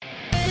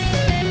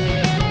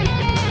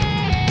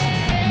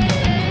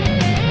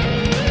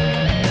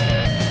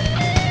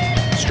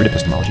Street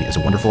epistemology is a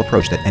wonderful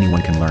approach that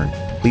anyone can learn.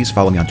 Please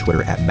follow me on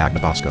Twitter at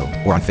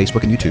Magnabosco or on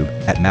Facebook and YouTube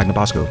at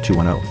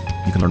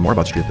Magnabosco210. You can learn more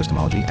about street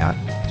epistemology at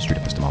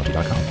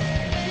streetepistemology.com.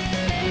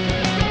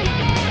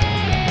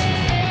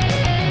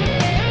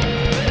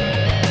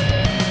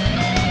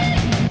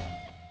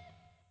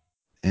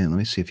 And let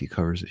me see if he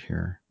covers it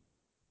here.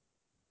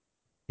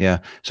 Yeah.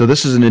 So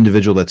this is an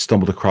individual that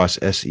stumbled across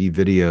SE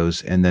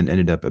videos and then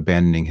ended up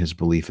abandoning his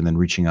belief and then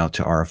reaching out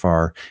to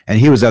RFR. And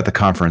he was at the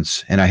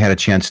conference and I had a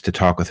chance to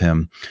talk with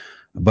him,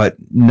 but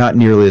not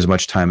nearly as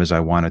much time as I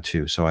wanted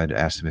to. So I'd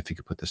asked him if he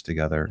could put this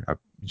together.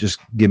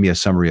 Just give me a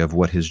summary of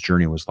what his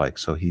journey was like.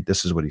 So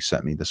this is what he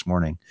sent me this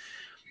morning.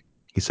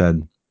 He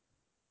said,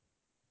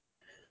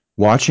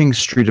 watching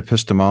street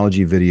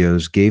epistemology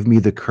videos gave me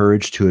the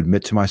courage to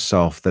admit to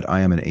myself that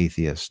I am an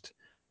atheist.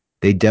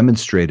 They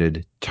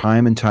demonstrated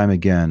time and time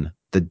again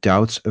the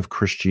doubts of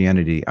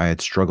Christianity I had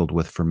struggled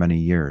with for many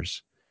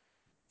years.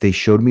 They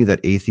showed me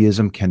that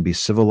atheism can be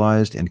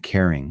civilized and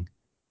caring.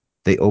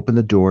 They opened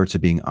the door to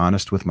being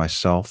honest with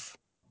myself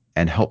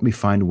and helped me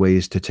find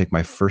ways to take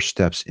my first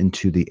steps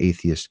into the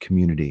atheist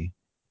community.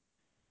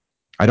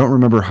 I don't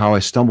remember how I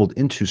stumbled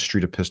into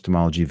street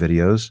epistemology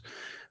videos,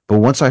 but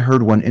once I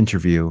heard one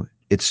interview,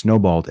 it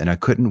snowballed and I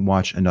couldn't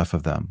watch enough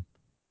of them.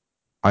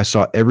 I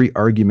saw every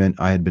argument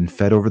I had been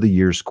fed over the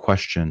years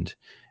questioned,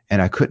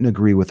 and I couldn't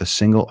agree with a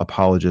single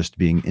apologist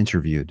being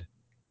interviewed.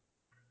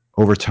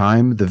 Over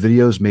time, the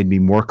videos made me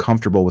more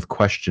comfortable with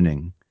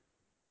questioning.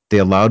 They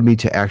allowed me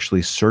to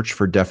actually search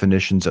for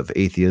definitions of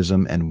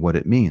atheism and what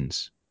it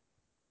means.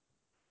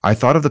 I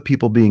thought of the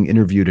people being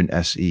interviewed in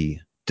SE,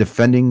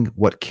 defending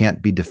what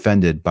can't be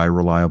defended by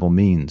reliable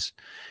means,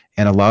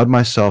 and allowed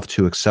myself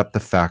to accept the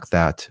fact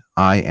that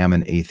I am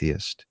an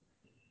atheist.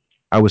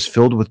 I was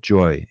filled with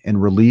joy and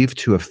relieved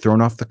to have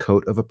thrown off the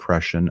coat of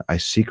oppression I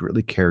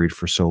secretly carried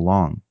for so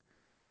long.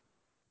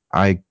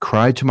 I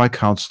cried to my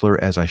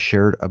counselor as I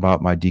shared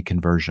about my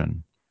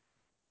deconversion.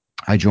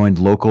 I joined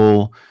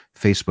local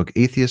Facebook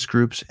atheist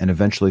groups and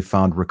eventually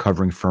found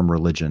Recovering from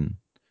Religion.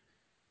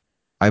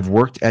 I've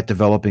worked at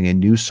developing a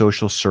new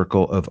social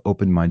circle of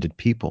open-minded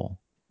people.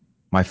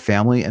 My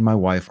family and my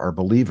wife are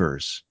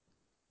believers.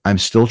 I'm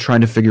still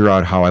trying to figure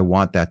out how I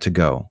want that to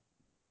go.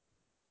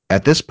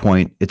 At this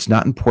point, it's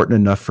not important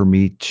enough for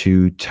me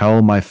to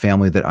tell my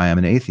family that I am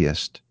an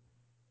atheist.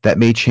 That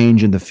may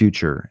change in the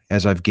future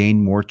as I've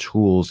gained more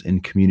tools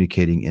in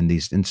communicating in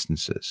these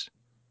instances.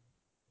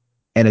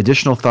 An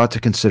additional thought to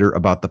consider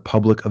about the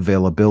public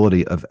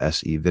availability of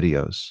SE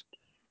videos.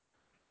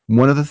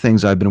 One of the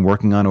things I've been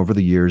working on over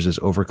the years is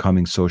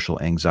overcoming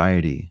social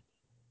anxiety.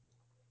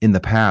 In the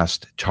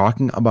past,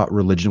 talking about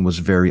religion was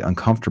very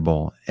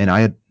uncomfortable, and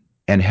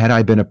had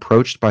I been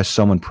approached by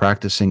someone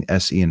practicing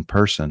SE in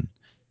person,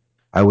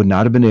 I would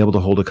not have been able to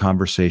hold a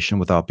conversation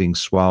without being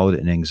swallowed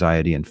in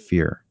anxiety and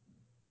fear.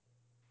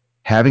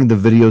 Having the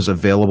videos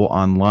available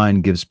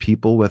online gives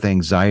people with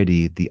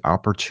anxiety the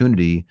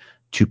opportunity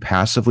to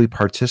passively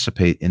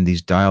participate in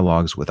these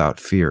dialogues without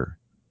fear.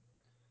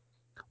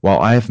 While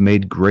I have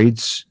made great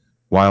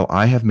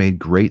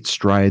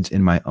strides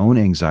in my own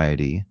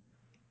anxiety,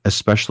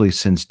 especially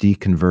since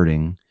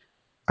deconverting,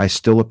 I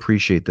still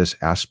appreciate this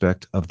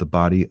aspect of the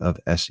body of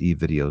SE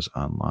videos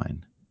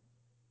online.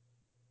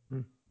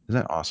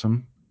 Isn't that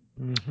awesome?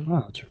 Mm-hmm.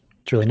 Wow, it's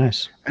really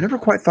nice. I never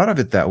quite thought of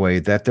it that way,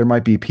 that there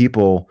might be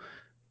people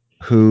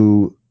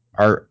who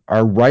are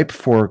ripe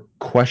for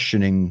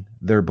questioning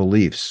their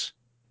beliefs.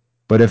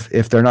 But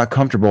if they're not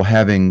comfortable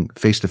having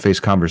face-to-face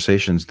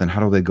conversations, then how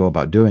do they go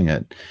about doing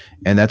it?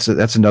 And that's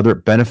another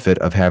benefit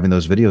of having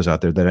those videos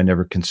out there that I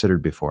never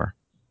considered before.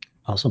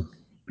 Awesome.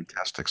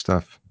 Fantastic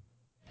stuff.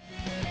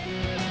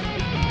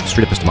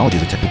 Street epistemology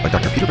is a technique by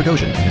Dr. Peter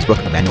Boghossian in his book,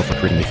 A Manual for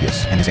Creating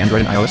Atheists, and his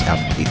Android and iOS app,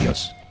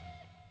 Atheos.